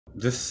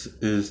This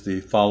is the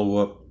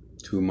follow-up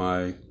to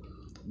my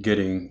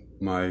getting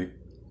my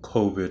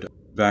COVID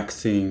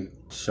vaccine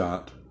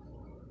shot.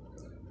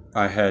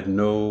 I had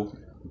no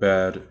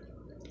bad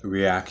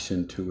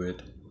reaction to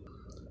it,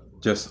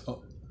 just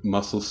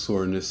muscle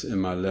soreness in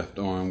my left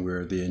arm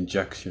where the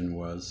injection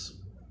was.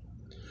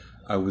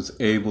 I was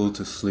able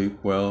to sleep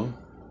well.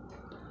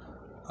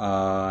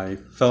 I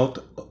felt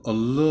a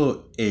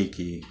little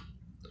achy,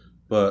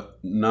 but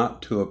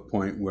not to a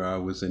point where I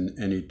was in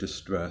any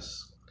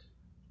distress.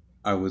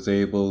 I was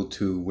able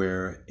to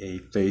wear a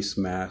face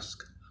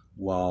mask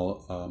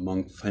while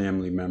among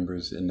family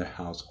members in the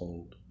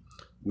household,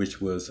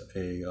 which was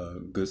a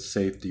good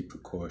safety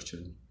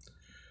precaution.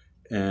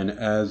 And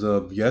as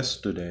of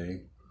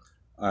yesterday,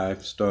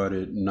 I've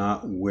started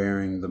not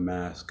wearing the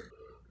mask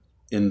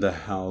in the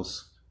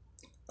house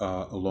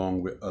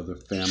along with other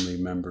family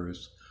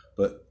members,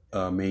 but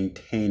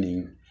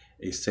maintaining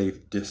a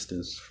safe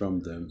distance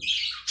from them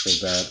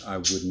so that I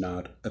would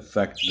not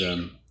affect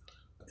them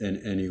in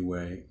any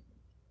way.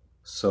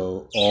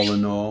 So all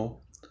in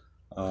all,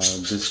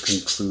 this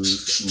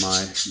concludes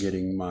my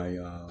getting my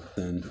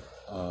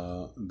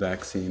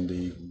vaccine,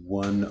 the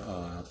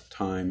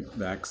one-time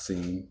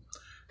vaccine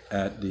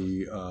at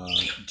the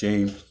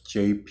James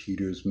J.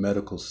 Peters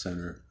Medical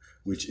Center,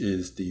 which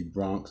is the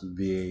Bronx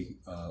VA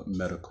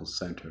Medical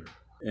Center.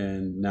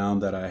 And now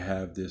that I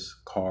have this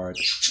card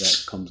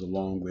that comes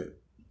along with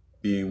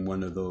being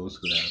one of those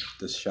who have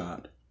the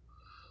shot,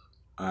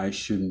 I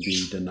shouldn't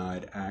be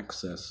denied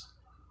access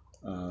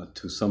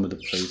to some of the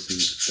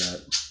places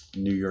that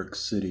New York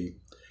City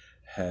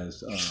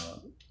has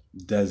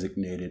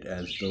designated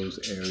as those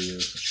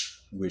areas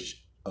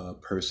which a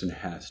person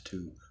has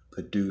to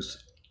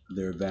produce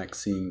their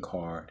vaccine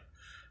card,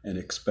 and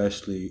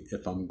especially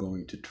if I'm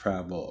going to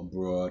travel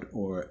abroad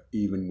or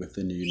even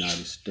within the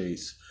United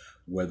States,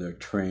 whether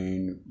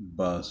train,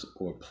 bus,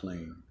 or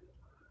plane.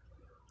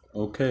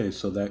 Okay,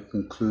 so that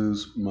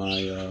concludes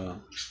my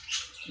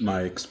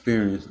my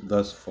experience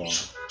thus far.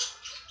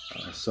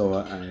 So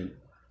I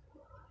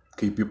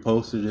keep you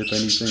posted if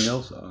anything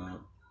else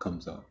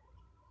comes up.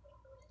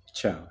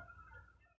 Ciao.